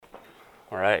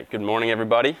All right, good morning,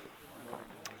 everybody,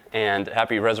 and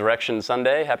happy Resurrection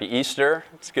Sunday, happy Easter.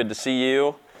 It's good to see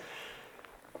you.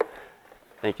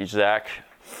 Thank you, Zach,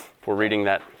 for reading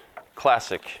that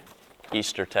classic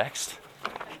Easter text.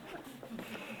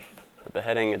 The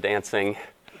beheading and dancing.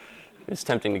 It's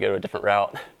tempting to go a different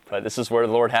route, but this is where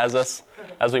the Lord has us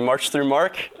as we march through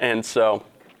Mark, and so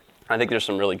I think there's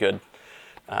some really good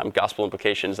gospel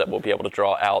implications that we'll be able to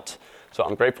draw out. So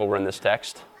I'm grateful we're in this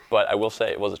text. But I will say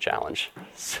it was a challenge.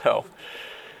 So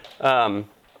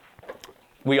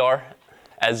we are,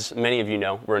 as many of you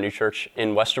know, we're a new church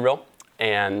in Westerville.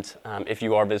 And if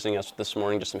you are visiting us this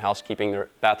morning, just some housekeeping. The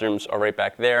bathrooms are right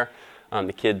back there.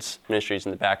 The kids' ministry is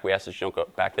in the back. We ask that you don't go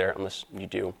back there unless you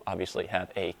do obviously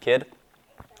have a kid.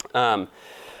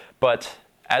 But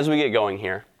as we get going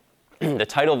here, the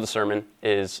title of the sermon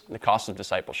is The Cost of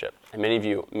Discipleship. And many of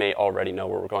you may already know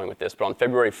where we're going with this. But on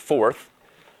February 4th,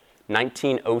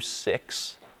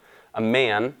 1906, a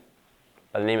man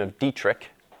by the name of Dietrich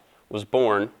was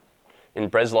born in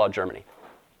Breslau, Germany.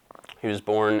 He was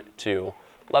born to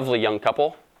a lovely young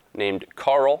couple named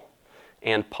Karl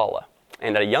and Paula.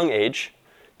 And at a young age,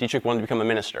 Dietrich wanted to become a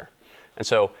minister. And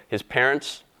so his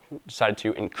parents decided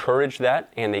to encourage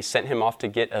that, and they sent him off to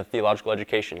get a theological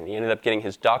education. And he ended up getting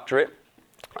his doctorate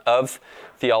of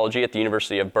theology at the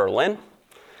University of Berlin.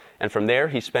 And from there,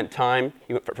 he went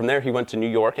to New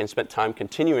York and spent time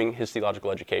continuing his theological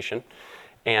education.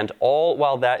 And all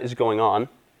while that is going on,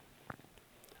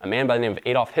 a man by the name of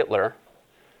Adolf Hitler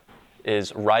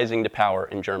is rising to power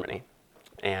in Germany.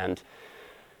 And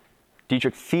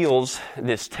Dietrich feels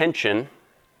this tension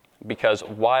because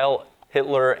while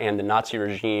Hitler and the Nazi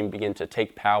regime begin to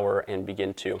take power and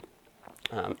begin to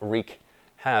wreak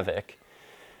havoc,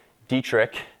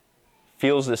 Dietrich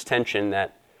feels this tension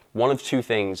that one of two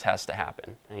things has to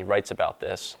happen, and he writes about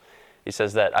this. He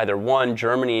says that either one,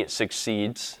 Germany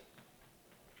succeeds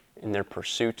in their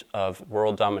pursuit of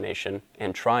world domination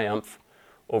and triumph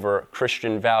over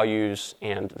Christian values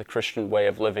and the Christian way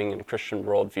of living and Christian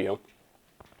worldview.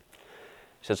 He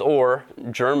says, or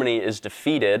Germany is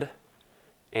defeated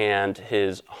and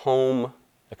his home,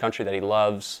 the country that he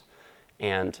loves,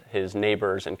 and his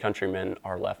neighbors and countrymen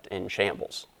are left in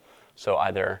shambles. So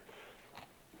either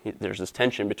there's this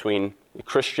tension between the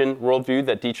Christian worldview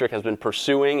that Dietrich has been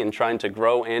pursuing and trying to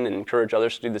grow in and encourage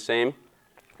others to do the same,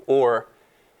 or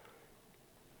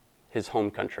his home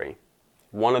country.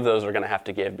 One of those are going to have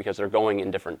to give because they're going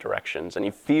in different directions. And he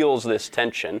feels this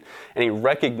tension, and he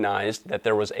recognized that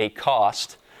there was a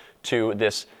cost to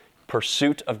this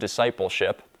pursuit of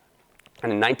discipleship.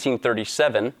 And in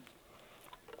 1937,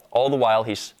 all the while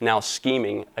he's now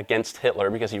scheming against Hitler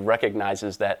because he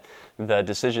recognizes that the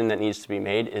decision that needs to be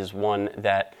made is one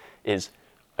that is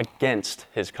against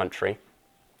his country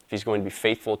if he's going to be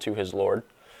faithful to his Lord.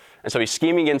 And so he's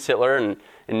scheming against Hitler, and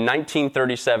in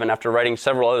 1937, after writing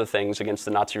several other things against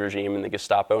the Nazi regime and the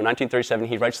Gestapo, in 1937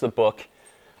 he writes the book,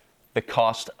 The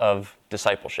Cost of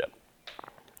Discipleship.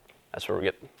 That's where we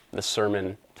get the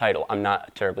sermon title. I'm not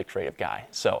a terribly creative guy,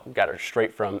 so got it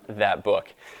straight from that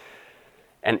book.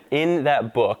 And in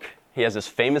that book, he has this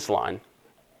famous line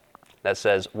that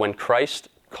says, when Christ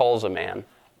calls a man,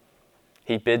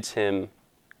 he bids him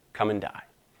come and die.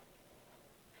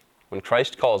 When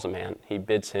Christ calls a man, he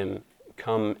bids him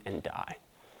come and die.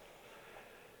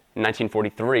 In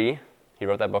 1943, he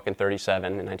wrote that book in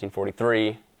 1937. In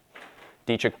 1943,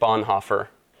 Dietrich Bonhoeffer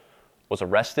was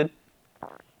arrested.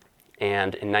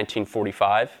 And in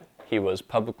 1945, he was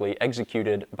publicly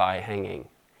executed by hanging.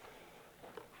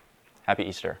 Happy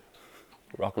Easter.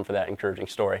 You're welcome for that encouraging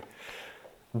story.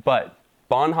 But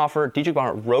Dietrich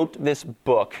Bonhoeffer wrote this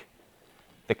book,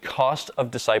 The Cost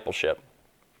of Discipleship,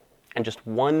 and just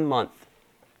 1 month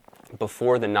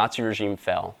before the Nazi regime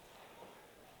fell,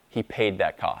 he paid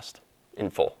that cost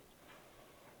in full.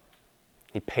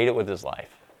 He paid it with his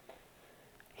life.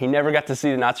 He never got to see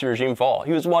the Nazi regime fall.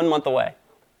 He was 1 month away.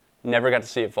 Never got to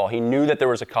see it fall. He knew that there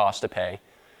was a cost to pay.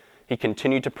 He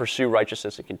continued to pursue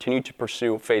righteousness and continued to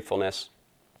pursue faithfulness,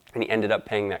 and he ended up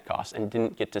paying that cost and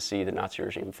didn't get to see the Nazi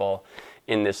regime fall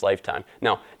in this lifetime.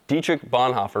 Now, Dietrich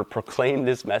Bonhoeffer proclaimed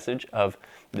this message of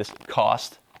this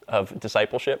cost of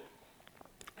discipleship,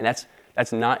 and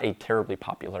that's not a terribly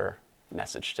popular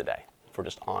message today, if we're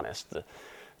just honest. The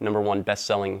number one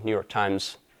best-selling New York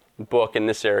Times book in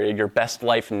this area, Your Best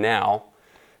Life Now,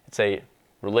 it's a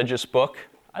religious book.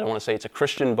 I don't want to say it's a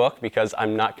Christian book because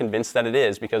I'm not convinced that it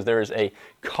is, because there is a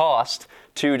cost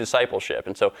to discipleship.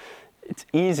 And so it's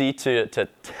easy to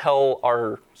tell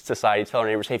our society, tell our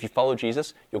neighbors, hey, if you follow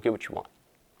Jesus, you'll get what you want.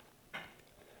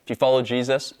 If you follow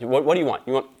Jesus, what do you want?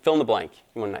 You want fill in the blank.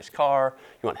 You want a nice car,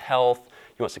 you want health,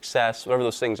 you want success, whatever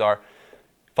those things are.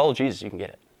 Follow Jesus, you can get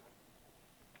it.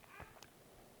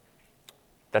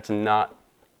 That's not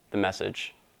the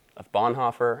message of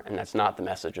Bonhoeffer, and that's not the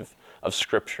message of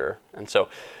Scripture. And so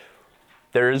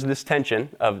there is this tension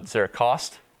of, is there a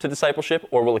cost to discipleship,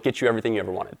 or will it get you everything you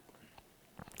ever wanted?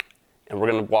 And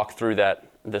we're going to walk through that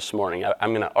this morning.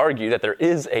 I'm going to argue that there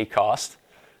is a cost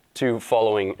to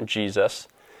following Jesus,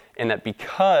 and that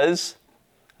because,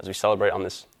 as we celebrate on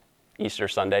this Easter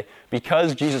Sunday,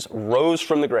 because Jesus rose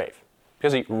from the grave,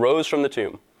 because he rose from the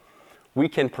tomb, we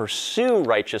can pursue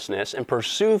righteousness and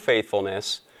pursue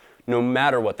faithfulness no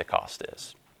matter what the cost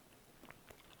is.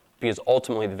 Because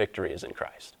ultimately the victory is in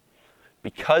Christ.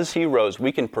 Because he rose,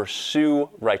 we can pursue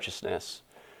righteousness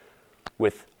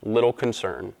with little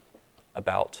concern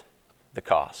about the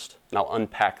cost. And I'll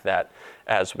unpack that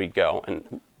as we go.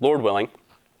 And Lord willing,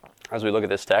 as we look at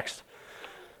this text,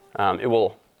 it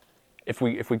will, if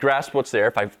we grasp what's there,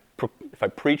 if I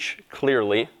preach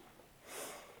clearly,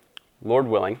 Lord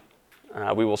willing,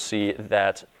 we will see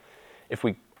that if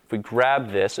we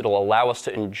grab this, it'll allow us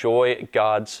to enjoy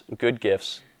God's good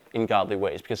gifts in godly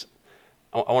ways. Because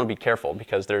I want to be careful,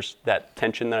 because there's that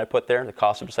tension that I put there, the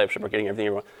cost of discipleship or getting everything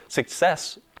you want.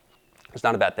 Success is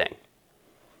not a bad thing.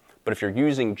 But if you're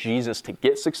using Jesus to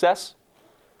get success,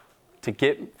 to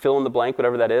get fill in the blank,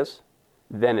 whatever that is,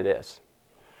 then it is.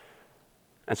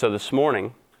 And so this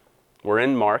morning, we're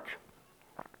in Mark.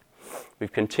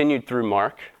 We've continued through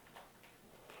Mark.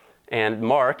 And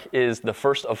Mark is the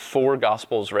first of 4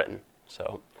 Gospels written.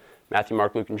 So Matthew,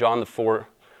 Mark, Luke, and John, the 4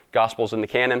 Gospels in the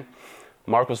canon.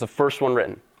 Mark was the first one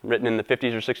written in the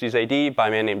 50s or 60s AD by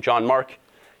a man named John Mark.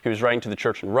 He was writing to the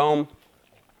church in Rome.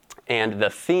 And the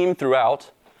theme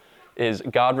throughout is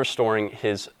God restoring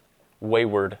his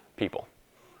wayward people.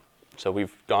 So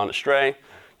we've gone astray.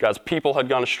 God's people had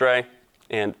gone astray.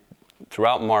 And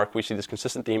throughout Mark, we see this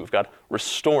consistent theme of God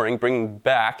restoring, bringing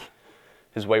back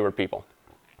his wayward people.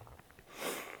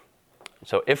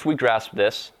 So if we grasp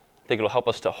this, I think it'll help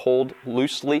us to hold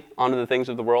loosely onto the things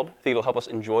of the world. I think it'll help us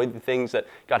enjoy the things that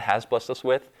God has blessed us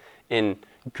with in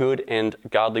good and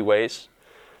godly ways.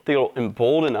 I think it'll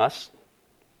embolden us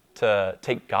to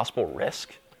take gospel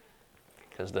risk,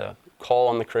 because the call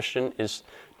on the Christian is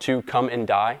to come and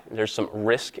die. There's some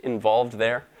risk involved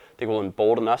there. I think it will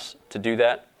embolden us to do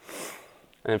that.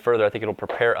 And then further, I think it'll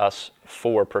prepare us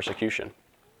for persecution.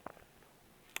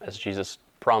 As Jesus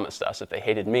promised us, if they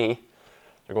hated me,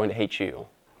 they're going to hate you.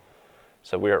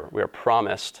 So we are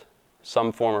promised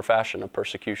some form or fashion of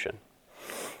persecution.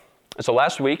 And so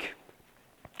last week,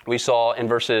 we saw in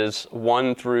verses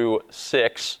 1 through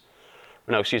 6,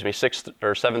 6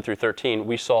 or 7 through 13,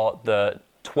 we saw the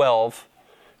 12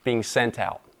 being sent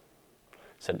out. It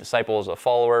said disciple is a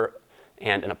follower,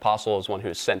 and an apostle is one who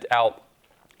is sent out.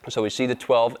 So we see the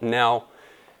 12 now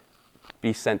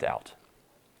be sent out.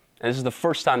 And this is the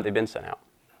first time they've been sent out.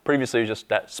 Previously, it was just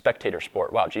that spectator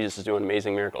sport. Wow, Jesus is doing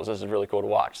amazing miracles. This is really cool to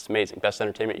watch. It's amazing. Best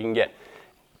entertainment you can get.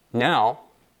 Now,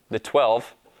 the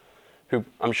 12, who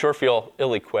I'm sure feel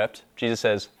ill-equipped, Jesus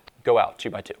says, go out 2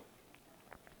 by 2.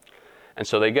 And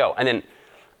so they go. And then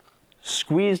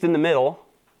squeezed in the middle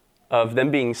of them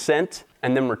being sent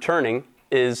and them returning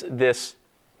is this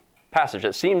passage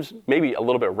that seems maybe a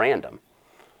little bit random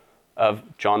of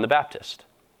John the Baptist.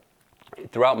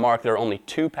 Throughout Mark, there are only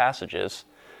 2 passages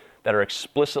that are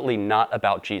explicitly not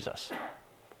about Jesus.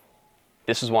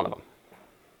 This is one of them.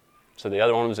 So the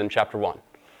other one was in chapter 1.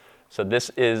 So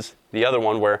this is the other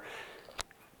one where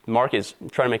Mark is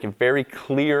trying to make a very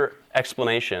clear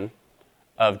explanation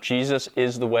of Jesus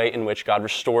is the way in which God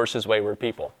restores his wayward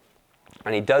people.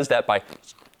 And he does that by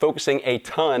focusing a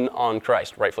ton on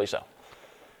Christ, rightfully so.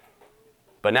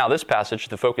 But now this passage,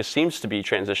 the focus seems to be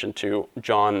transitioned to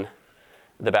John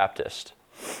the Baptist.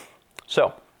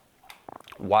 So,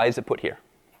 why is it put here?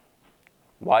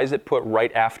 Why is it put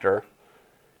right after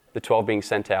the 12 being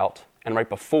sent out and right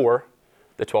before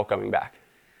the 12 coming back?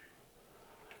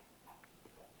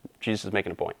 Jesus is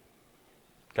making a point.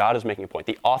 God is making a point.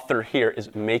 The author here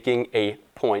is making a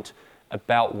point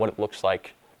about what it looks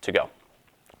like to go.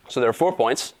 So there are 4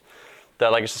 points that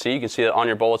I'd like us to see. You can see that on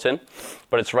your bulletin.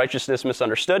 But it's righteousness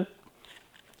misunderstood,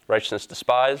 righteousness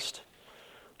despised,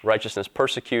 righteousness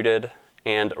persecuted,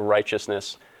 and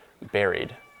righteousness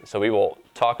buried. So we will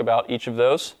talk about each of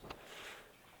those.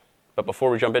 But before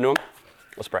we jump into them,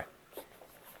 let's pray.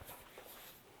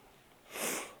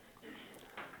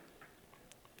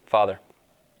 Father,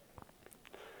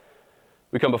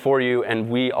 we come before you and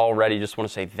we already just want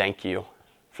to say thank you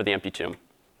for the empty tomb.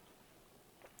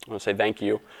 I want to say thank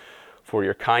you for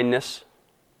your kindness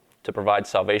to provide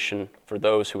salvation for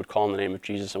those who would call on the name of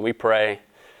Jesus. And we pray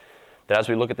that as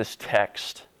we look at this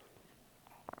text,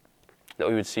 that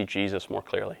we would see Jesus more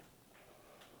clearly.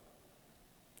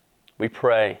 We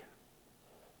pray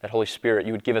that, Holy Spirit,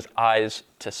 you would give us eyes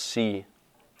to see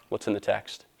what's in the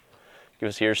text. Give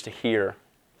us ears to hear.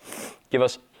 Give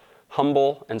us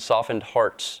humble and softened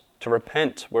hearts to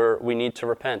repent where we need to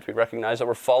repent. We recognize that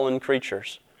we're fallen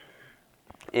creatures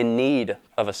in need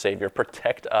of a Savior.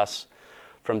 Protect us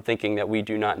from thinking that we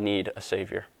do not need a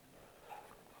Savior.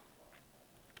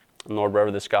 And Lord, wherever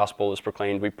this gospel is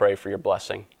proclaimed, we pray for your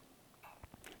blessing.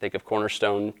 Think of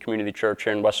Cornerstone Community Church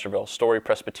here in Westerville, Story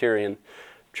Presbyterian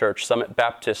Church, Summit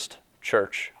Baptist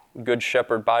Church, Good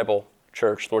Shepherd Bible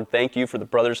Church. Lord, thank you for the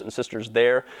brothers and sisters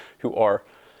there who are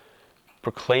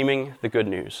proclaiming the good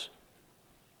news.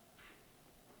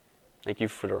 Thank you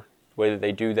for the way that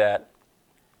they do that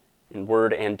in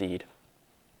word and deed.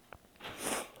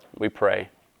 We pray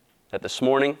that this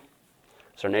morning,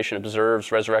 as our nation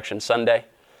observes Resurrection Sunday,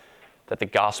 that the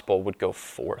gospel would go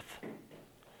forth.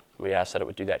 We ask that it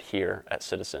would do that here at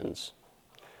Citizens.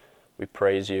 We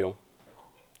praise you.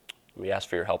 We ask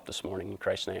for your help this morning in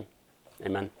Christ's name.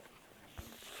 Amen.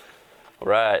 All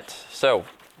right, so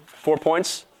 4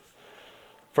 points.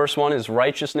 First one is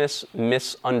righteousness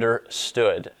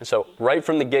misunderstood. And so right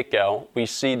from the get-go, we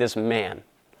see this man,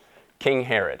 King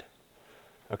Herod,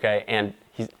 okay, and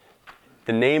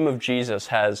the name of Jesus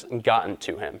has gotten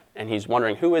to him, and he's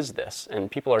wondering, who is this? And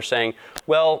people are saying,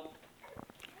 well,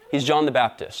 he's John the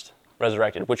Baptist,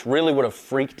 resurrected, which really would have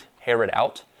freaked Herod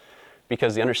out,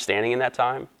 because the understanding in that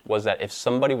time was that if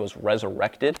somebody was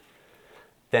resurrected,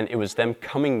 then it was them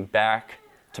coming back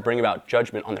to bring about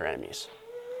judgment on their enemies.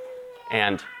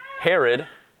 And Herod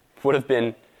would have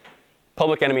been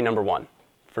public enemy number one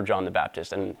for John the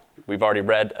Baptist. And we've already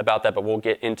read about that, but we'll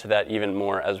get into that even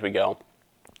more as we go.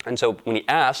 And so when he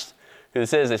asked who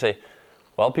this is, they say,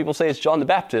 well, people say it's John the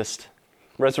Baptist,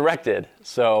 resurrected.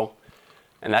 So,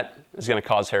 and that is going to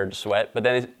cause Herod to sweat. But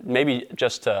then maybe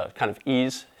just to kind of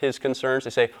ease his concerns, they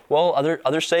say, well,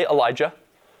 others say Elijah.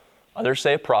 Others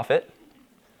say a prophet.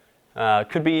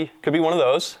 Could be one of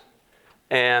those.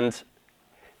 And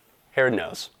Herod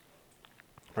knows,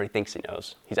 or he thinks he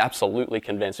knows. He's absolutely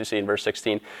convinced. You see in verse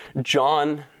 16,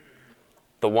 John,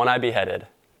 the one I beheaded,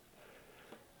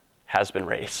 has been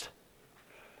raised.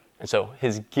 And so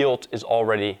his guilt is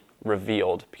already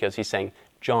revealed because he's saying,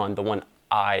 John, the one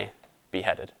I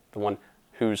beheaded, the one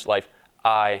whose life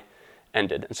I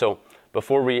ended. And so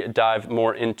before we dive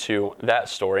more into that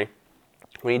story,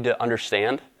 we need to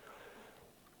understand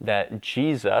that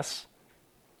Jesus,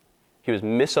 he was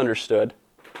misunderstood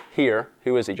here.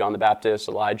 Who is he? John the Baptist,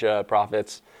 Elijah,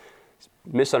 prophets.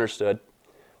 Misunderstood.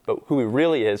 But who he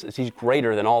really is he's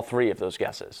greater than all three of those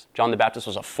guesses. John the Baptist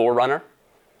was a forerunner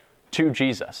to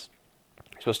Jesus.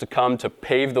 He's supposed to come to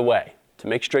pave the way, to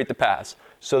make straight the paths,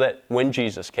 so that when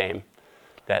Jesus came,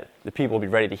 that the people would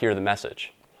be ready to hear the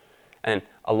message. And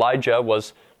Elijah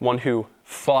was one who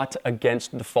fought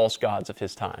against the false gods of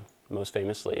his time, most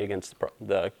famously against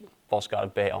the false god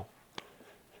of Baal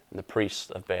and the priests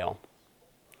of Baal.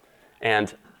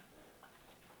 And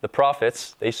the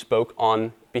prophets, they spoke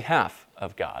on behalf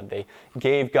of God. They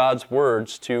gave God's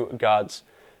words to God's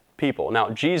people.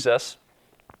 Now, Jesus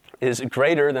is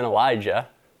greater than Elijah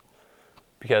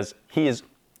because he is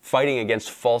fighting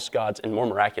against false gods in more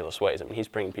miraculous ways. I mean, he's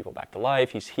bringing people back to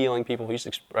life. He's healing people. He's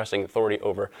expressing authority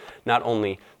over not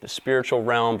only the spiritual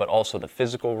realm, but also the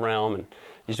physical realm. And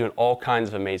he's doing all kinds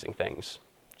of amazing things.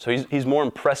 So he's more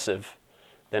impressive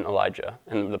than Elijah.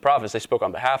 And the prophets, they spoke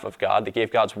on behalf of God. They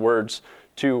gave God's words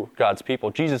to God's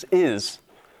people. Jesus is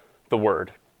the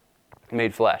Word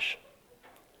made flesh.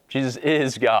 Jesus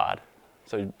is God,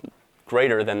 so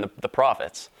greater than the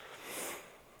prophets.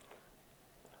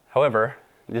 However,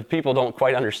 the people don't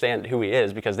quite understand who he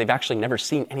is because they've actually never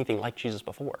seen anything like Jesus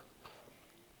before.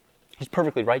 He's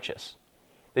perfectly righteous.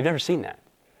 They've never seen that.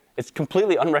 It's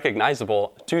completely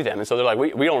unrecognizable to them. And so they're like,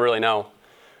 we don't really know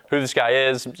who this guy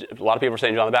is. A lot of people are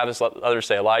saying John the Baptist, others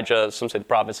say Elijah, some say the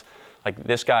prophets. Like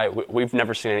this guy, we've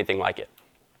never seen anything like it.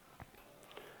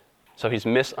 So he's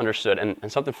misunderstood.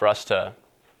 And something for us to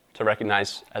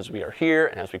recognize as we are here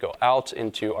and as we go out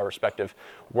into our respective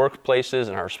workplaces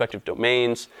and our respective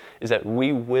domains is that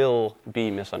we will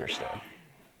be misunderstood.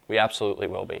 We absolutely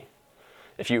will be.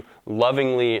 If you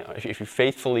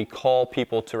faithfully call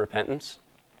people to repentance,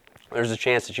 there's a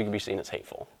chance that you could be seen as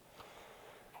hateful.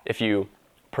 If you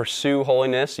pursue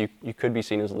holiness, you could be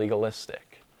seen as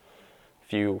legalistic.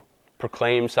 If you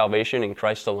proclaim salvation in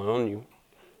Christ alone, you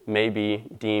may be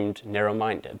deemed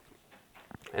narrow-minded.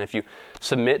 And if you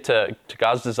submit to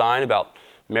God's design about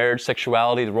marriage,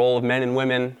 sexuality, the role of men and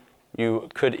women, you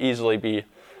could easily be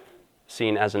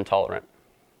seen as intolerant.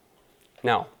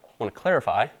 Now, I want to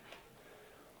clarify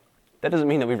that doesn't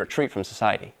mean that we retreat from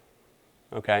society,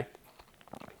 okay?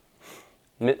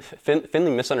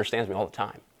 Finley misunderstands me all the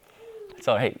time.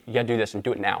 So, hey, you got to do this and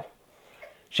do it now.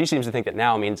 She seems to think that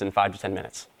now means in 5 to 10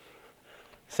 minutes.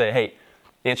 Say, hey,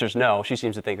 the answer is no. She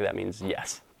seems to think that means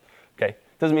yes. Okay?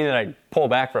 Doesn't mean that I pull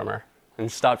back from her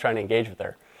and stop trying to engage with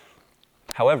her.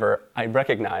 However, I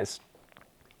recognize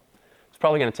it's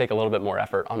probably going to take a little bit more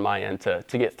effort on my end to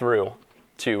get through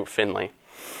to Finley,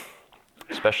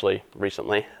 especially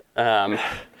recently. But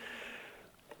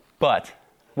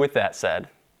with that said,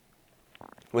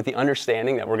 with the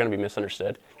understanding that we're going to be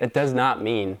misunderstood, it does not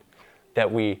mean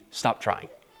that we stop trying.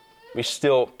 We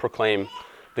still proclaim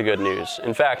the good news.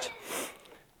 In fact,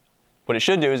 what it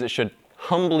should do is it should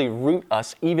humbly root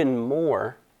us even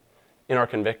more in our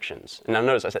convictions. And now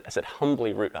notice I said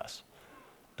humbly root us.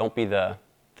 Don't be the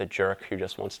jerk who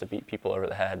just wants to beat people over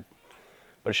the head.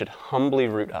 But it should humbly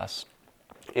root us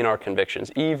in our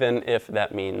convictions, even if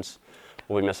that means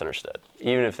we'll be misunderstood,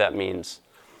 even if that means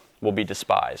we'll be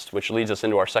despised, which leads us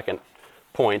into our second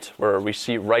point where we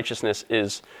see righteousness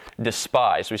is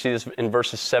despised. We see this in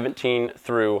verses 17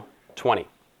 through 20.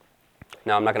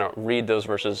 Now, I'm not going to read those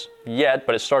verses yet,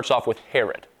 but it starts off with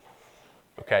Herod.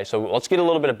 Okay, so let's get a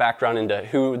little bit of background into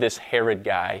who this Herod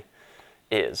guy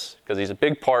is, because he's a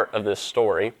big part of this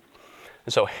story.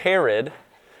 And so Herod,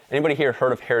 anybody here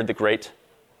heard of Herod the Great?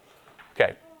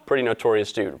 Okay, pretty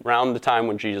notorious dude, around the time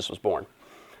when Jesus was born.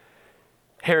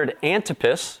 Herod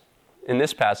Antipas, in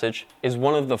this passage, is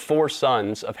one of the 4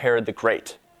 sons of Herod the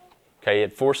Great. Okay, he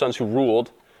had 4 sons who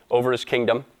ruled over his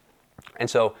kingdom. And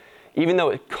so, even though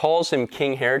it calls him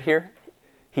King Herod here,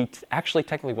 he actually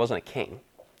technically wasn't a king.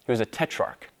 He was a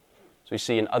tetrarch. So we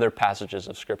see in other passages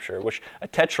of Scripture, which a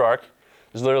tetrarch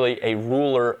is literally a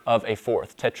ruler of a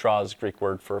fourth. Tetra is the Greek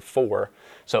word for 4.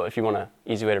 So if you want an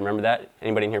easy way to remember that,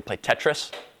 anybody in here play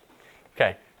Tetris?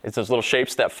 Okay, it's those little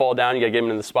shapes that fall down, you gotta get them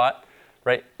in the spot.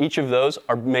 Right? Each of those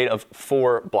are made of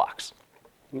 4 blocks,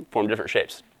 form different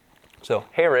shapes. So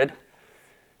Herod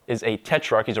is a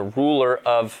tetrarch. He's a ruler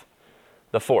of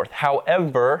the fourth.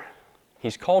 However,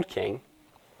 he's called king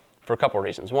for a couple of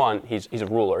reasons. One, he's a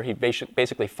ruler. He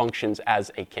basically functions as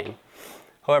a king.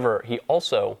 However, he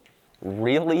also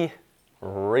really,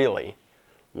 really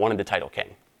wanted the title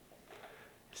king.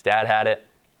 His dad had it.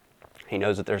 He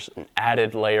knows that there's an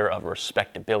added layer of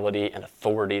respectability and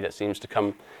authority that seems to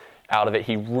come out of it.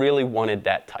 He really wanted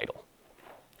that title.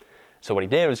 So what he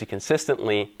did was he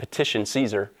consistently petitioned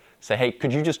Caesar, say, hey,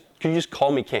 could you just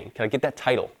call me king? Can I get that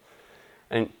title?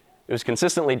 And it was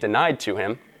consistently denied to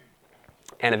him,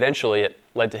 and eventually it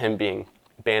led to him being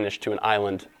banished to an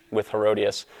island with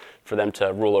Herodias for them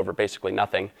to rule over basically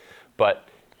nothing. But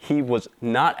he was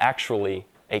not actually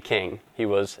a king. He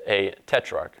was a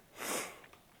tetrarch.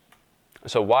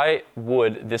 So why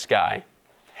would this guy,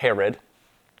 Herod,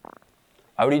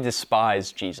 why would he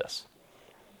despise Jesus?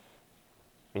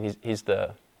 I mean, he's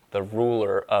the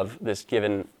ruler of this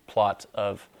given plot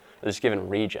of this given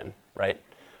region, right?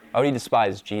 Why would he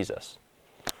despise Jesus?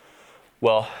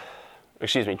 Well,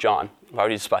 John. Why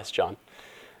would he despise John?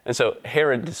 And so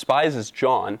Herod despises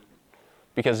John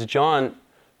because John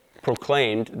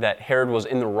proclaimed that Herod was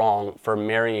in the wrong for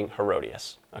marrying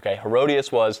Herodias. Okay,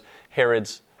 Herodias was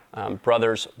Herod's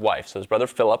brother's wife. So his brother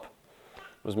Philip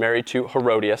was married to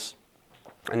Herodias.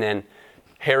 And then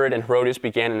Herod and Herodias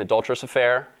began an adulterous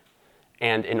affair.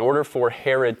 And in order for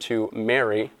Herod to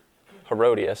marry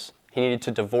Herodias, he needed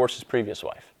to divorce his previous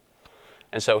wife.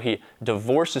 And so he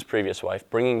divorced his previous wife,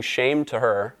 bringing shame to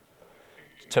her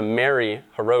to marry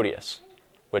Herodias,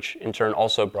 which in turn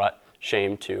also brought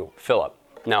shame to Philip.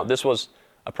 Now, this was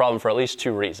a problem for at least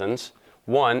 2 reasons.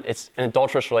 One, it's an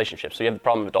adulterous relationship, so you have the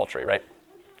problem of adultery, right?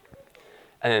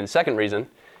 And then the second reason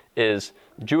is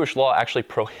Jewish law actually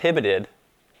prohibited,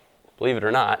 believe it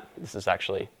or not, this is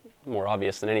actually more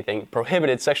obvious than anything,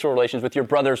 prohibited sexual relations with your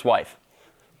brother's wife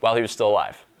while he was still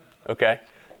alive. Okay?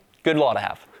 Good law to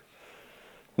have.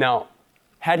 Now,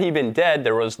 had he been dead,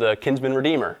 there was the kinsman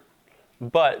redeemer.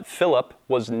 But Philip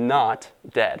was not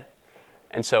dead.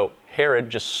 And so Herod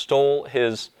just stole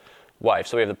his wife.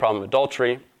 So we have the problem of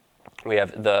adultery. We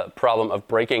have the problem of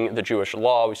breaking the Jewish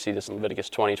law. We see this in Leviticus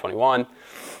 20:21.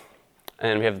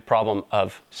 And we have the problem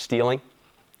of stealing.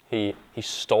 He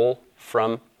stole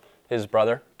from his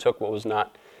brother, took what was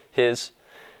not his.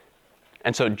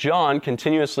 And so John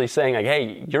continuously saying, like,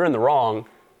 hey, you're in the wrong,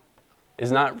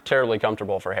 is not terribly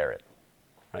comfortable for Herod.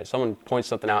 Right? Someone points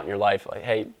something out in your life, like,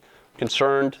 hey,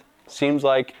 concerned, seems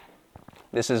like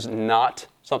this is not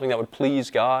something that would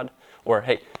please God, or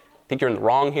hey, think you're in the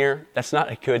wrong here. That's not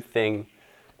a good thing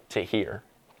to hear.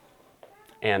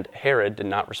 And Herod did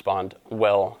not respond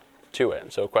well to it.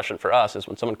 And so a question for us is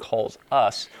when someone calls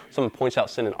us, someone points out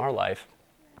sin in our life,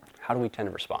 how do we tend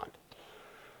to respond?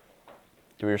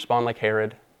 Do we respond like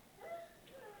Herod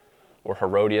or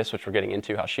Herodias, which we're getting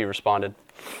into, how she responded?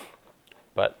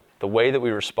 But the way that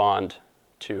we respond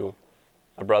to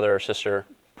a brother or sister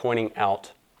pointing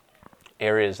out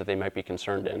areas that they might be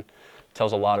concerned in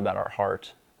tells a lot about our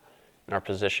heart and our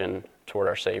position toward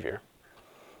our Savior.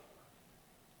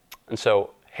 And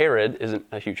so Herod isn't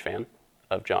a huge fan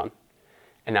of John.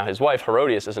 And now his wife,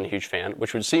 Herodias, isn't a huge fan,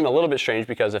 which would seem a little bit strange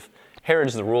because if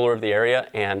Herod's the ruler of the area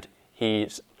and he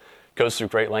goes through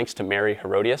great lengths to marry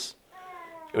Herodias,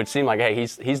 it would seem like, hey,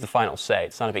 he's the final say.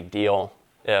 It's not a big deal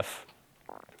if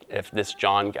this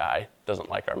John guy doesn't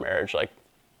like our marriage. Like,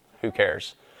 who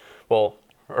cares? Well,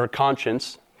 her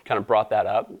conscience kind of brought that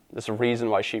up. There's a reason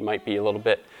why she might be a little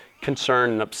bit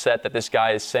concerned and upset that this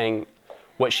guy is saying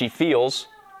what she feels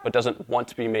but doesn't want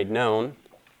to be made known.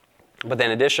 But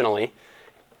then additionally,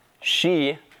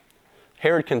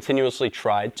 Herod continuously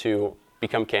tried to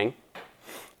become king.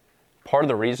 Part of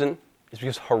the reason is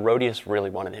because Herodias really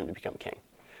wanted him to become king.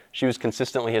 She was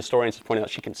consistently, historians have pointed out,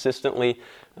 she consistently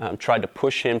tried to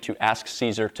push him to ask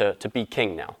Caesar to be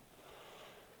king now.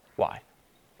 Why?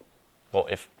 Well,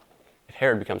 if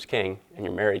Herod becomes king and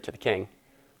you're married to the king,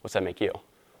 what's that make you?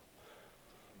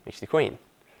 Makes you the queen.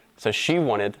 So she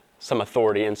wanted some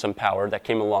authority and some power that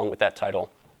came along with that title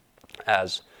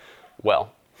as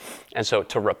well. And so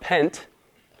to repent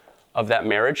of that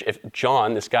marriage, if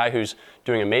John, this guy who's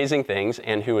doing amazing things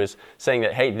and who is saying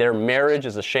that, hey, their marriage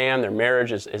is a sham, their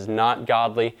marriage is not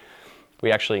godly,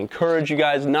 we actually encourage you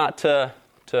guys not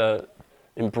to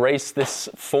embrace this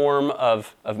form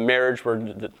of marriage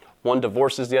where one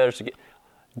divorces the other.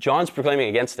 John's proclaiming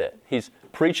against it. He's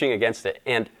preaching against it.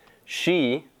 And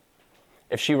she,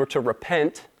 if she were to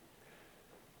repent,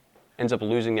 ends up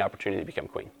losing the opportunity to become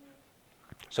queen.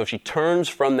 So if she turns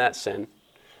from that sin,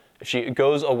 if she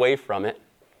goes away from it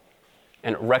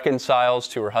and reconciles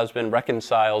to her husband, then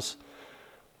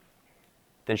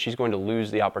she's going to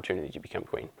lose the opportunity to become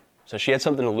queen. So she had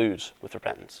something to lose with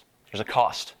repentance. There's a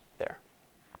cost there.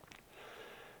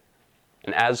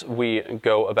 And as we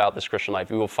go about this Christian life,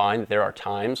 we will find that there are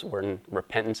times when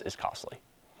repentance is costly.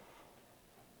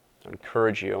 I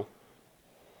encourage you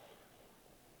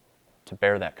to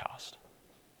bear that cost,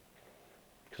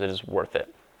 because it is worth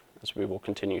it, as we will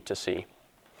continue to see.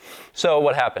 So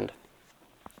what happened?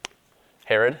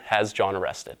 Herod has John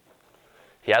arrested.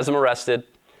 He has him arrested,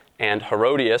 and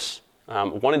Herodias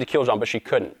wanted to kill John, but she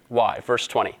couldn't. Why? Verse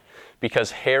 20.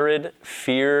 Because Herod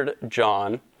feared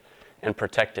John and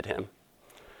protected him,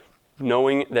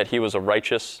 knowing that he was a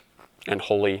righteous and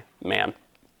holy man.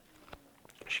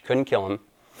 She couldn't kill him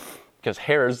because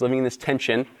Herod's living in this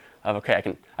tension of,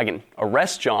 okay, I can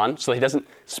arrest John so he doesn't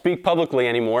speak publicly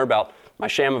anymore about my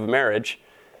sham of a marriage,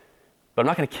 but I'm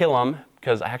not going to kill him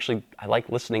because I like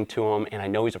listening to him, and I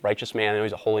know he's a righteous man, I know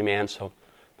he's a holy man, so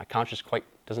my conscience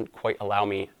doesn't quite allow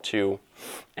me to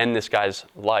end this guy's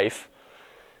life.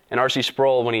 And R.C.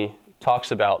 Sproul, when he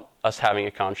talks about us having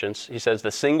a conscience, he says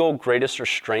the single greatest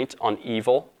restraint on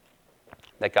evil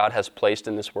that God has placed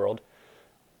in this world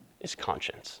is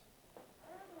conscience.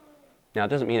 Now, it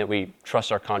doesn't mean that we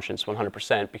trust our conscience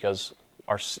 100% because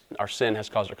our sin has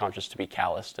caused our conscience to be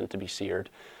calloused and to be seared.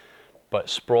 But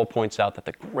Sproul points out that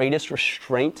the greatest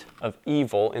restraint of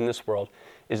evil in this world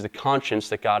is the conscience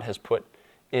that God has put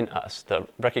in us, the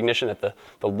recognition that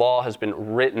the law has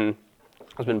been written,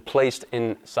 has been placed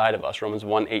inside of us. Romans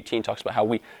 1:18 talks about how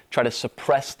we try to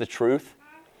suppress the truth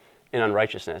in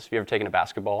unrighteousness. Have you ever taken a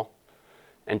basketball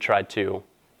and tried to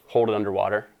hold it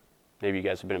underwater? Maybe you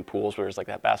guys have been in pools where there's like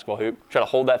that basketball hoop. Try to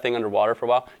hold that thing underwater for a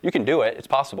while. You can do it. It's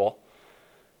possible.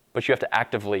 But you have to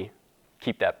actively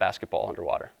keep that basketball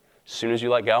underwater. As soon as you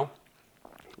let go,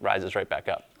 it rises right back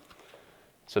up.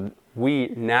 So we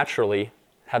naturally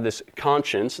have this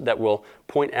conscience that will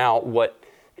point out what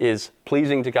is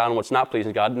pleasing to God and what's not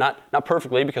pleasing to God. Not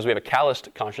perfectly, because we have a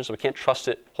calloused conscience, so we can't trust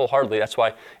it wholeheartedly. That's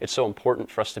why it's so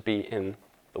important for us to be in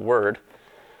the Word.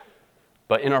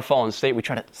 But in our fallen state, we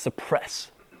try to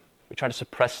suppress. We try to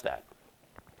suppress that.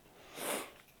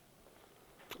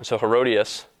 So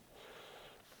Herodias,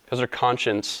 because her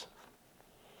conscience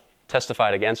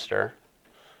testified against her,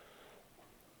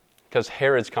 because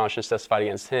Herod's conscience testified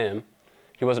against him,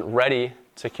 he wasn't ready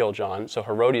to kill John, so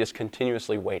Herodias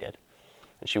continuously waited.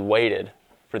 And she waited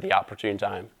for the opportune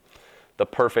time, the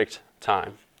perfect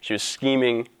time. She was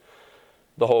scheming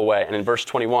the whole way. And in verse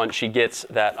 21, she gets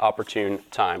that opportune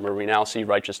time where we now see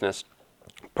righteousness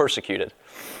persecuted.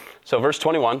 So verse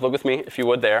 21, look with me if you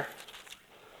would there.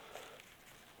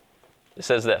 It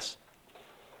says this: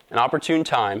 an opportune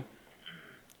time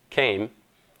came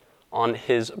on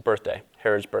his birthday,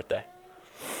 Herod's birthday.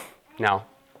 Now,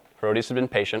 Herodias had been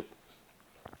patient.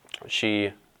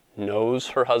 She knows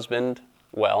her husband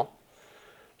well.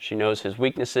 She knows his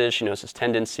weaknesses. She knows his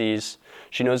tendencies.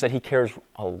 She knows that he cares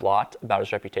a lot about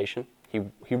his reputation.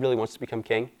 He really wants to become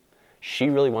king. She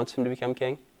really wants him to become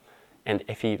king. And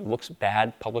if he looks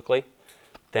bad publicly,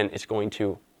 then it's going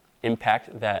to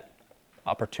impact that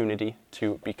opportunity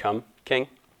to become king.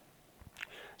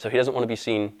 So he doesn't want to be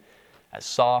seen as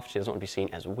soft. He doesn't want to be seen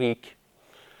as weak.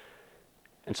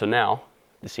 And so now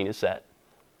the scene is set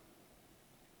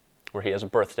where he has a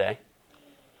birthday,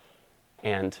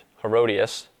 and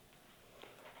Herodias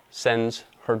sends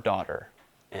her daughter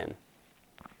in,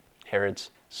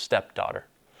 Herod's stepdaughter.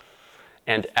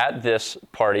 And at this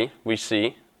party, we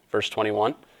see, verse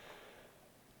 21,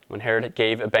 when Herod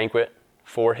gave a banquet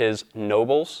for his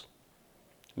nobles,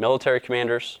 military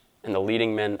commanders, and the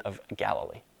leading men of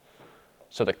Galilee.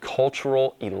 So the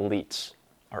cultural elites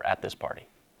are at this party.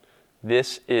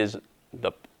 This is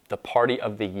the party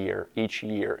of the year, each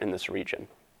year in this region.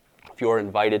 If you are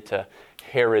invited to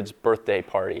Herod's birthday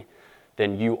party,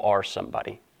 then you are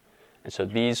somebody. And so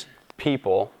these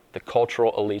people, the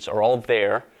cultural elites, are all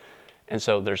there. And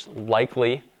so there's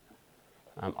likely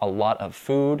a lot of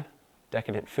food,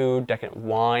 decadent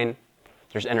wine.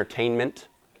 There's entertainment.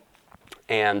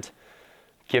 And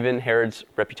given Herod's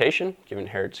reputation, given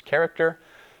Herod's character,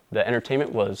 the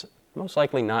entertainment was most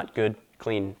likely not good,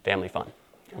 clean family fun.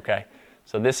 Okay?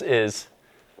 So this is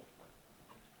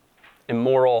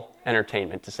immoral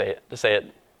entertainment, to say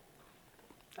it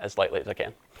as lightly as I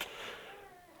can.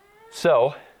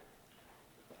 So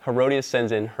Herodias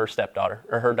sends in her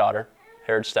daughter,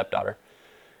 Herod's stepdaughter,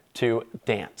 to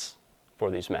dance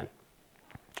for these men.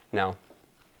 Now,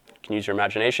 you can use your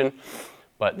imagination,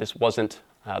 but this wasn't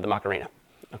the Macarena,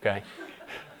 okay?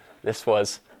 This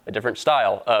was a different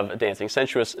style of dancing,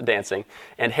 sensuous dancing.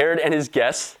 And Herod and his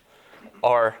guests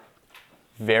are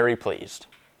very pleased.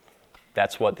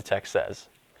 That's what the text says.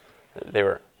 They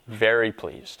were very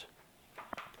pleased.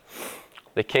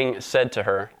 The king said to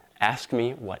her, "Ask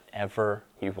me whatever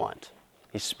you want."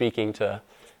 He's speaking to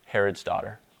Herod's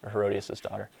daughter, or Herodias'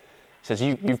 daughter. He says,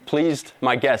 You've pleased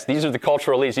my guests. These are the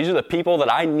cultural elites. These are the people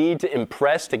that I need to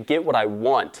impress to get what I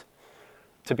want,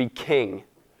 to be king.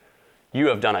 You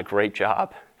have done a great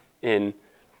job in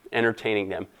entertaining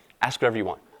them. Ask whatever you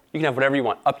want. You can have whatever you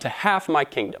want, up to half my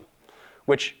kingdom,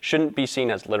 which shouldn't be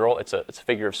seen as literal. It's a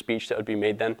figure of speech that would be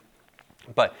made then.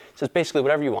 But it says basically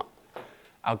whatever you want,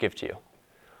 I'll give to you.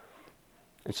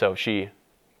 And so she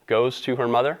goes to her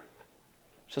mother,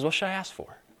 says, what should I ask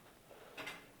for?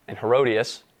 And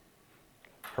Herodias,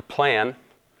 her plan,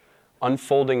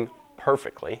 unfolding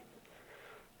perfectly,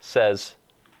 says,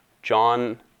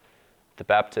 John the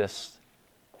Baptist's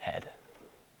head.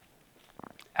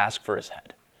 Ask for his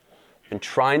head. Been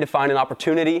trying to find an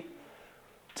opportunity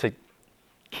to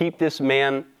keep this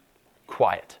man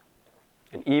quiet.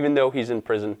 And even though he's in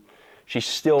prison, she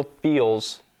still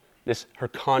feels her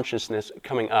consciousness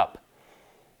coming up,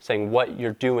 saying what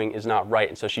you're doing is not right.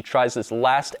 And so she tries this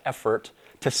last effort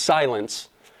to silence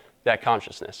that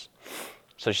consciousness.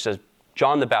 So she says,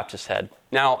 John the Baptist's head.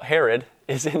 Now, Herod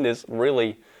is in this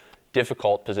really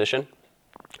difficult position.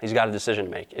 He's got a decision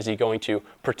to make. Is he going to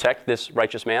protect this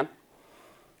righteous man?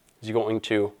 Is he going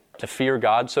to fear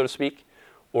God, so to speak?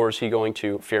 Or is he going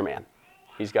to fear man?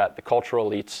 He's got the cultural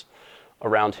elites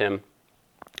around him,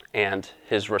 and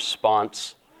his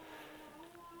response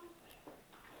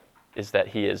is that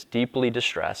he is deeply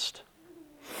distressed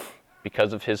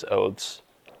because of his oaths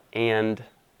and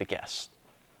the guests.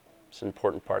 It's an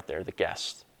important part there, the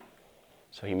guests.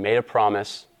 So he made a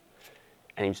promise,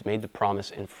 and he's made the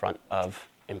promise in front of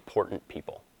important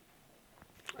people.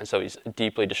 And so he's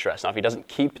deeply distressed. Now, if he doesn't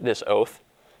keep this oath,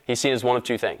 he's seen as one of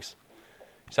two things.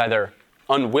 He's either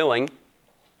unwilling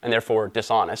and therefore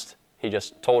dishonest. He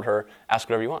just told her, ask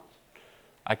whatever you want.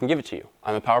 I can give it to you.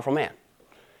 I'm a powerful man.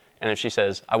 And if she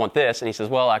says, I want this, and he says,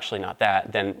 well, actually not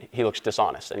that, then he looks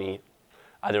dishonest. And he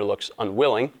either looks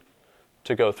unwilling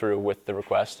to go through with the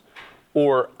request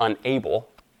or unable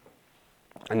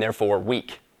and therefore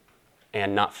weak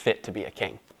and not fit to be a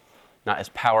king, not as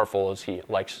powerful as he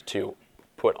likes to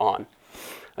put on.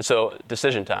 And so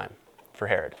decision time for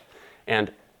Herod.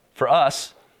 And for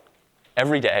us,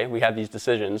 every day we have these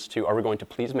decisions to, are we going to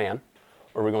please man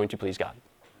or are we going to please God?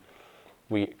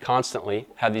 We constantly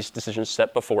have these decisions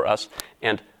set before us,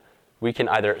 and we can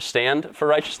either stand for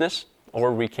righteousness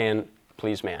or we can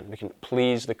please man. We can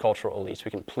please the cultural elites.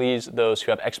 We can please those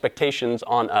who have expectations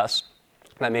on us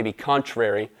that may be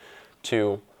contrary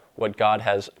to what God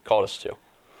has called us to.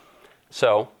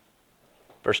 So,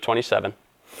 verse 27,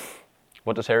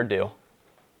 what does Herod do?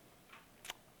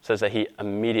 says that he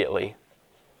immediately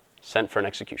sent for an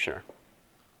executioner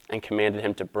and commanded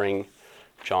him to bring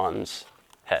John's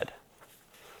head.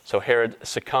 So Herod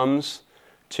succumbs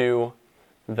to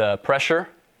the pressure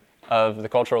of the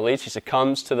cultural elites. He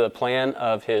succumbs to the plan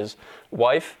of his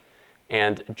wife,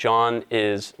 and John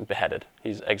is beheaded.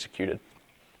 He's executed.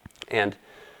 And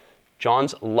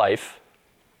John's life,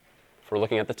 if we're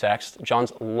looking at the text,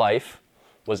 John's life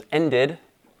was ended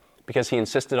because he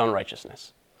insisted on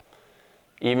righteousness,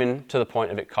 even to the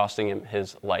point of it costing him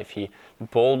his life. He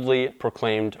boldly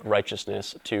proclaimed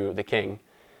righteousness to the king,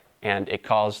 and it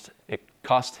cost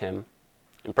him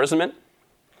imprisonment,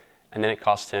 and then it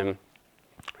cost him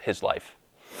his life.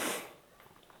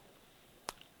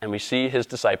 And we see his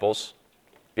disciples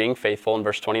being faithful in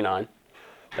verse 29,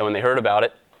 that when they heard about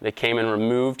it, they came and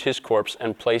removed his corpse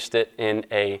and placed it in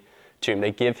a tomb.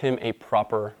 They give him a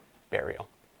proper burial.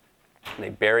 They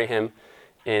bury him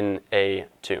in a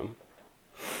tomb.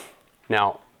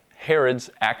 Now, Herod's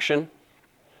action,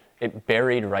 it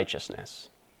buried righteousness,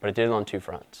 but it did it on two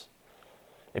fronts.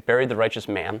 It buried the righteous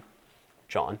man,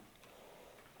 John,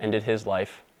 ended his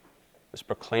life, this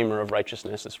proclaimer of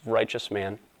righteousness, this righteous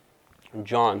man.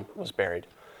 John was buried.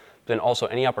 But then also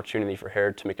any opportunity for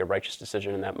Herod to make a righteous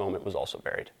decision in that moment was also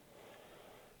buried.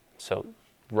 So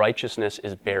righteousness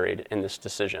is buried in this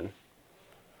decision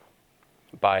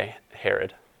by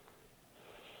Herod.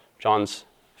 John's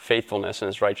faithfulness and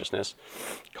his righteousness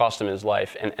cost him his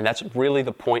life. And that's really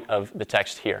the point of the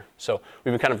text here. So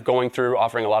we've been kind of going through,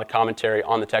 offering a lot of commentary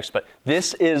on the text, but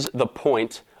this is the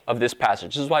point of this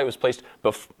passage. This is why it was placed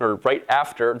right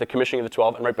after the commissioning of the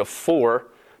 12 and right before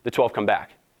the 12 come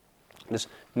back. This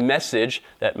message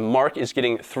that Mark is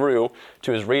getting through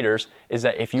to his readers is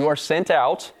that if you are sent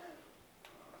out,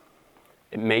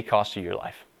 it may cost you your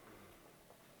life.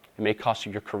 It may cost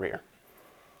you your career.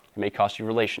 It may cost you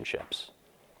relationships.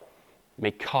 It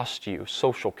may cost you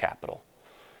social capital.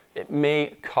 It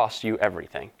may cost you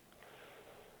everything.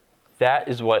 That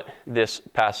is what this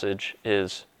passage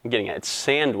is getting at. It's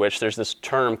sandwich. There's this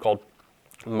term called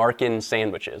Markan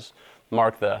sandwiches.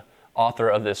 Mark, the author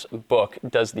of this book,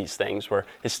 does these things where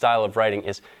his style of writing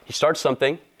is he starts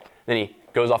something, then he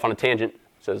goes off on a tangent,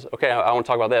 says, okay, I want to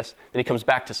talk about this, then he comes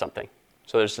back to something.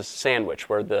 So there's this sandwich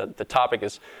where the topic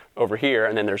is over here,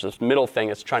 and then there's this middle thing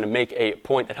that's trying to make a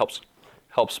point that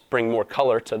helps bring more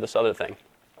color to this other thing.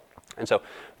 And so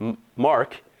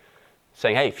Mark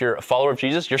saying, hey, if you're a follower of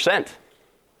Jesus, you're sent.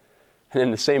 And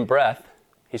in the same breath,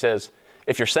 he says,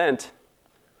 if you're sent,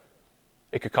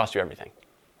 it could cost you everything.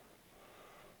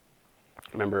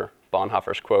 Remember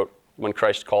Bonhoeffer's quote, when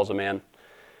Christ calls a man,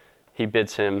 he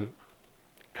bids him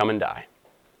come and die.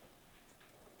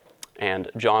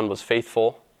 And John was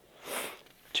faithful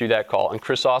to that call. And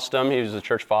Chrysostom, he was a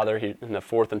church father in the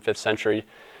 4th and 5th century,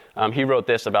 he wrote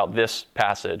this about this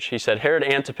passage. He said, Herod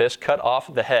Antipas cut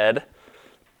off the head,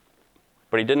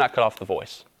 but he did not cut off the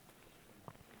voice.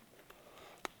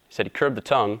 He said he curbed the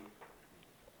tongue,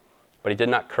 but he did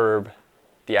not curb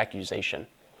the accusation.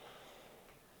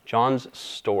 John's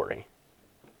story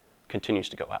continues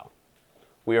to go out.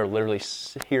 We are literally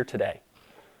here today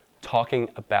talking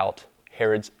about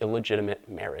Herod's illegitimate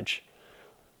marriage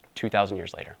 2,000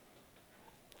 years later.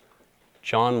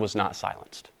 John was not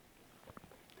silenced.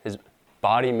 His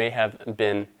body may have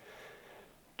been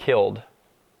killed.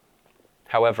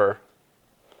 However,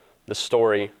 the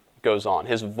story goes on.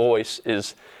 His voice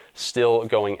is still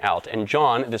going out. And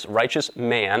John, this righteous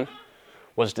man,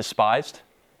 was despised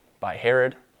by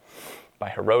Herod, by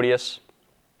Herodias.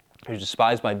 He was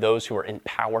despised by those who were in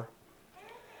power.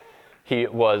 He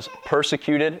was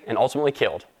persecuted and ultimately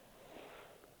killed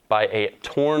by a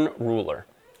torn ruler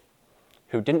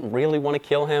who didn't really want to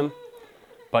kill him,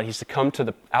 but he succumbed to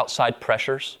the outside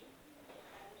pressures.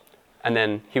 And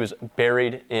then he was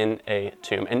buried in a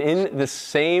tomb. And in the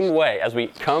same way, as we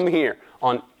come here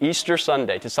on Easter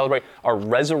Sunday to celebrate our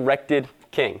resurrected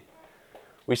King,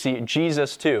 we see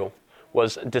Jesus too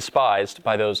was despised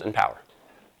by those in power.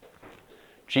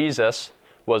 Jesus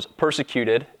was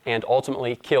persecuted and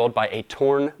ultimately killed by a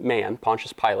torn man,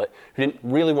 Pontius Pilate, who didn't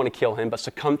really want to kill him, but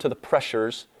succumbed to the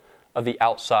pressures of the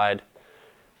outside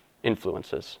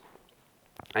influences.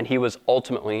 And he was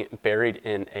ultimately buried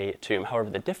in a tomb. However,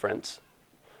 the difference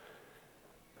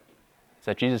is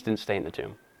that Jesus didn't stay in the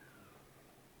tomb.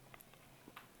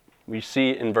 We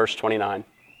see in verse 29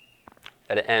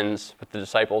 that it ends with the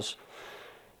disciples.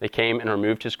 They came and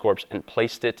removed his corpse and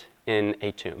placed it in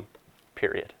a tomb,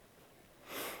 period.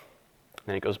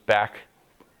 Then it goes back,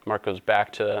 Mark goes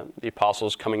back to the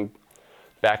apostles coming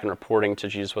back and reporting to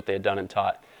Jesus what they had done and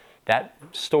taught. That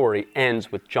story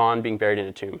ends with John being buried in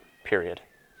a tomb, period.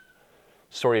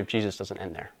 The story of Jesus doesn't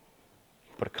end there.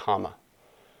 put a comma.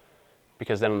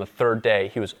 Because then on the third day,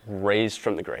 he was raised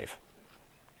from the grave.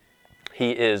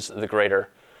 He is the greater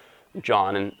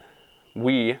John. And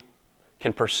we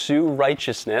can pursue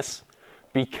righteousness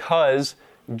because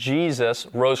Jesus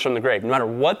rose from the grave. No matter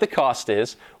what the cost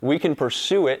is, we can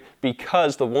pursue it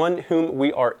because the one whom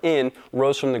we are in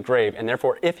rose from the grave. And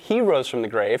therefore, if he rose from the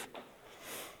grave,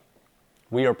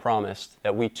 we are promised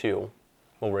that we too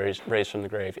will raise from the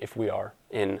grave if we are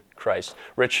in Christ.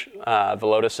 Rich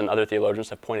Velotis and other theologians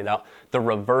have pointed out the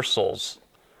reversals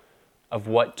of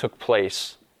what took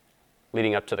place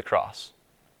leading up to the cross,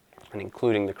 and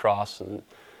including the cross and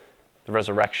the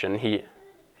resurrection.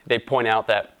 They point out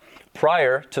that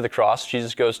prior to the cross,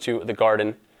 Jesus goes to the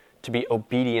garden to be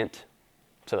obedient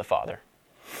to the Father,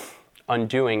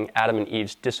 undoing Adam and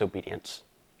Eve's disobedience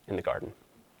in the garden.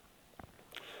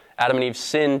 Adam and Eve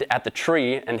sinned at the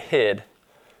tree and hid,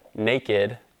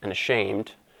 naked and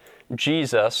ashamed.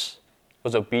 Jesus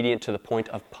was obedient to the point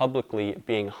of publicly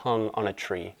being hung on a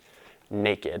tree,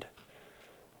 naked,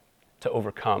 to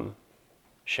overcome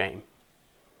shame,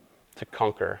 to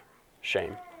conquer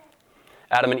shame.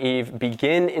 Adam and Eve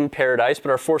begin in paradise but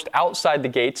are forced outside the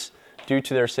gates due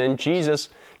to their sin. Jesus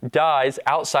dies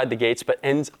outside the gates but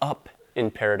ends up in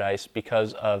paradise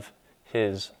because of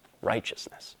his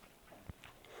righteousness.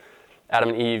 Adam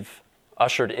and Eve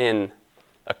ushered in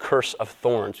a curse of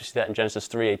thorns. We see that in Genesis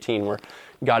 3:18, where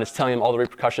God is telling them all the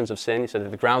repercussions of sin. He said that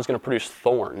the ground's going to produce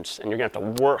thorns, and you're going to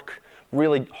have to work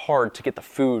really hard to get the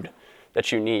food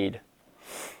that you need.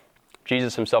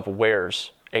 Jesus himself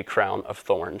wears a crown of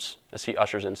thorns as he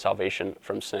ushers in salvation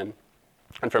from sin.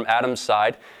 And from Adam's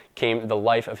side came the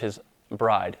life of his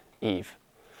bride, Eve.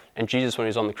 And Jesus, when he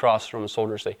was on the cross, Roman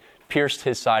soldiers, they pierced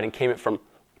his side and came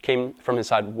from his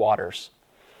side waters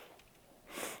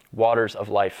of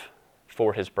life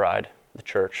for his bride, the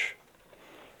church.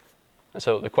 And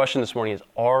so the question this morning is,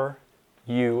 are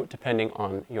you depending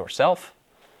on yourself,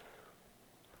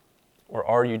 or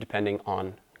are you depending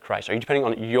on Christ? Are you depending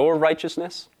on your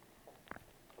righteousness,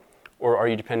 or are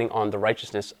you depending on the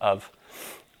righteousness of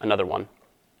another one?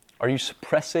 Are you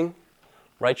suppressing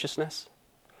righteousness,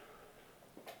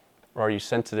 or are you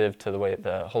sensitive to the way that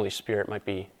the Holy Spirit might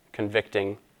be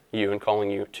convicting you and calling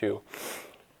you to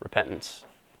repentance?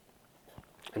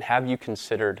 And have you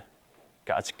considered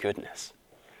God's goodness?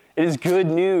 It is good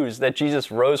news that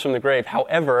Jesus rose from the grave.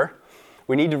 However,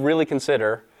 we need to really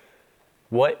consider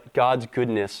what God's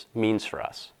goodness means for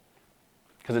us,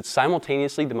 because it's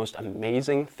simultaneously the most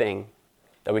amazing thing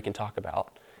that we can talk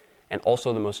about and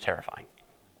also the most terrifying.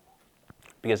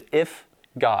 Because if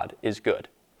God is good,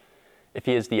 if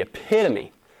he is the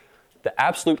epitome, the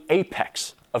absolute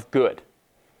apex of good,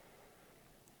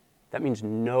 that means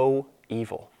no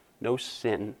evil, no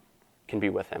sin can be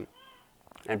with him.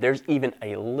 And if there's even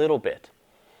a little bit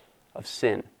of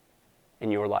sin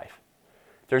in your life,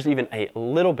 if there's even a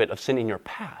little bit of sin in your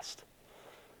past,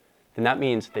 then that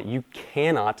means that you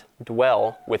cannot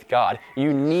dwell with God.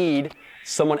 You need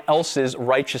someone else's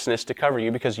righteousness to cover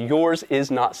you because yours is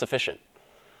not sufficient.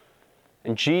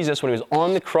 And Jesus, when he was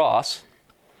on the cross,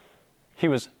 he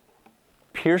was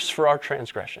pierced for our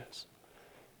transgressions.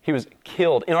 He was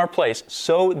killed in our place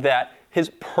so that his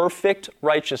perfect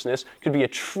righteousness could be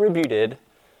attributed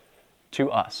to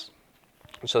us,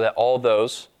 so that all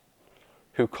those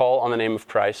who call on the name of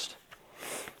Christ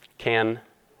can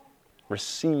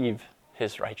receive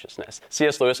his righteousness.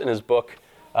 C.S. Lewis, in his book,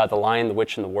 The Lion, the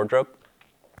Witch, and the Wardrobe,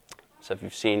 so if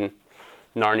you've seen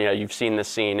Narnia, you've seen this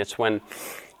scene. It's when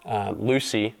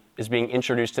Lucy is being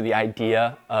introduced to the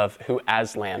idea of who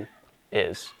Aslan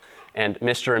is. And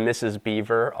Mr. and Mrs.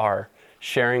 Beaver are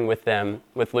sharing with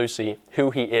Lucy,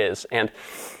 who he is. And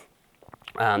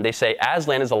they say,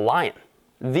 Aslan is a lion,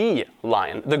 the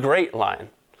great lion.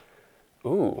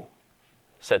 Ooh,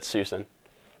 said Susan.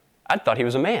 I thought he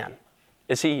was a man.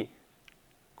 Is he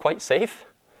quite safe?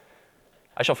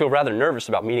 I shall feel rather nervous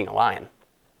about meeting a lion.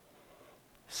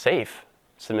 Safe,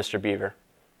 said Mr. Beaver.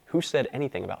 Who said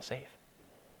anything about safe?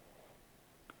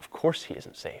 Of course he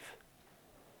isn't safe.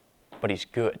 But he's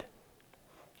good.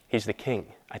 He's the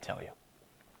king, I tell you.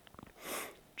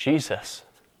 Jesus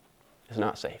is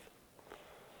not safe.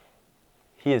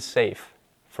 He is safe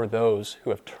for those who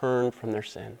have turned from their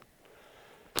sin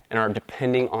and are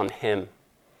depending on him.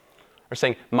 Are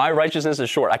saying, my righteousness is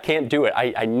short. I can't do it.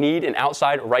 I need an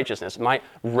outside righteousness. My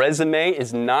resume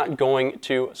is not going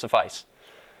to suffice.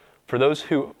 For those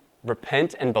who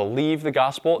repent and believe the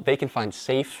gospel, they can find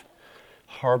safe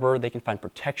harbor. They can find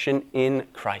protection in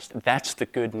Christ. That's the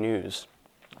good news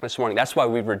this morning. That's why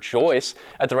we rejoice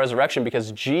at the resurrection,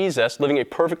 because Jesus, living a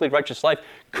perfectly righteous life,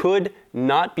 could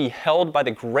not be held by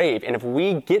the grave. And if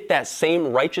we get that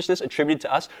same righteousness attributed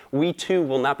to us, we too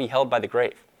will not be held by the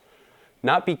grave.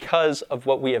 Not because of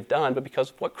what we have done, but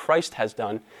because of what Christ has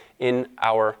done in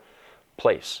our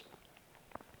place.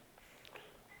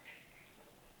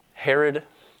 Herod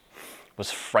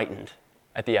was frightened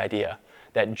at the idea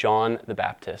that John the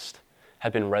Baptist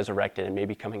had been resurrected and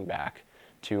maybe coming back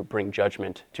to bring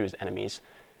judgment to his enemies.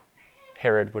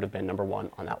 Herod would have been number one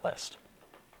on that list.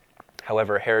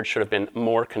 However, Herod should have been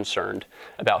more concerned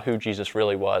about who Jesus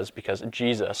really was, because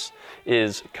Jesus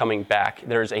is coming back.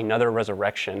 There's another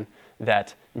resurrection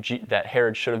that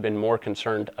Herod should have been more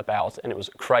concerned about, and it was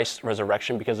Christ's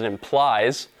resurrection, because it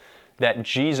implies that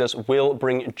Jesus will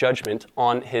bring judgment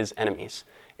on his enemies.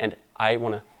 And I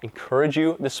want to encourage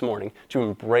you this morning to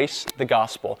embrace the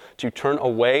gospel, to turn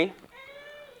away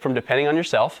from depending on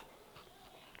yourself,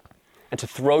 and to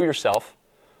throw yourself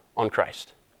on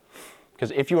Christ. Because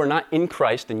if you are not in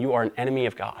Christ, then you are an enemy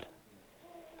of God.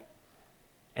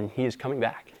 And he is coming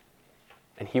back,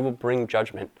 and he will bring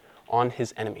judgment on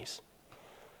his enemies.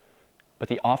 But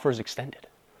the offer is extended.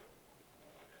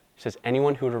 He says,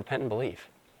 anyone who would repent and believe.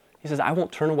 He says, I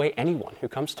won't turn away anyone who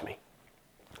comes to me.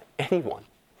 Anyone.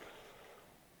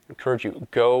 I encourage you,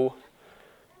 go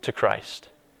to Christ.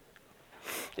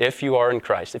 If you are in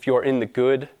Christ, if you are in the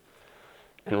good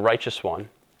and righteous one,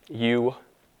 you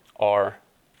are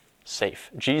safe.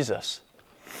 Jesus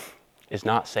is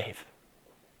not safe,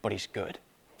 but he's good.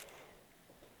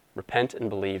 Repent and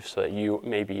believe so that you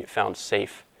may be found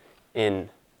safe in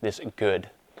this good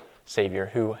Savior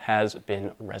who has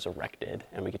been resurrected,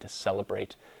 and we get to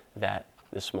celebrate that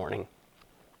this morning.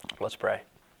 Let's pray.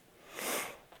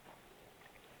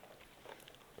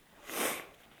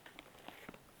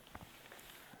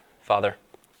 Father,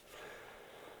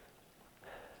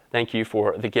 thank you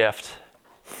for the gift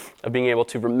of being able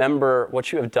to remember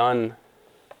what you have done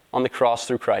on the cross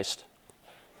through Christ.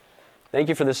 Thank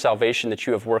you for this salvation that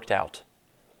you have worked out.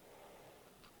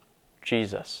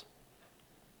 Jesus,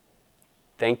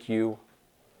 thank you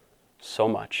so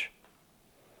much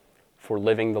for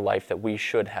living the life that we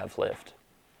should have lived,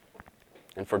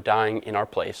 and for dying in our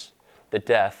place, the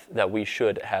death that we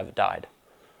should have died.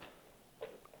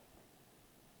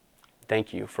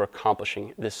 Thank you for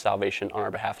accomplishing this salvation on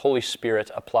our behalf. Holy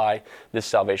Spirit, apply this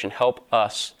salvation. Help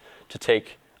us to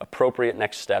take appropriate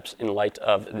next steps in light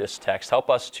of this text. Help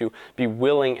us to be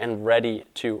willing and ready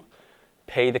to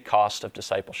pay the cost of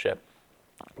discipleship,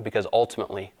 because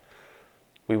ultimately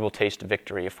we will taste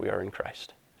victory if we are in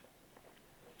Christ.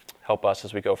 Help us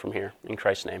as we go from here. In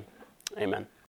Christ's name, amen.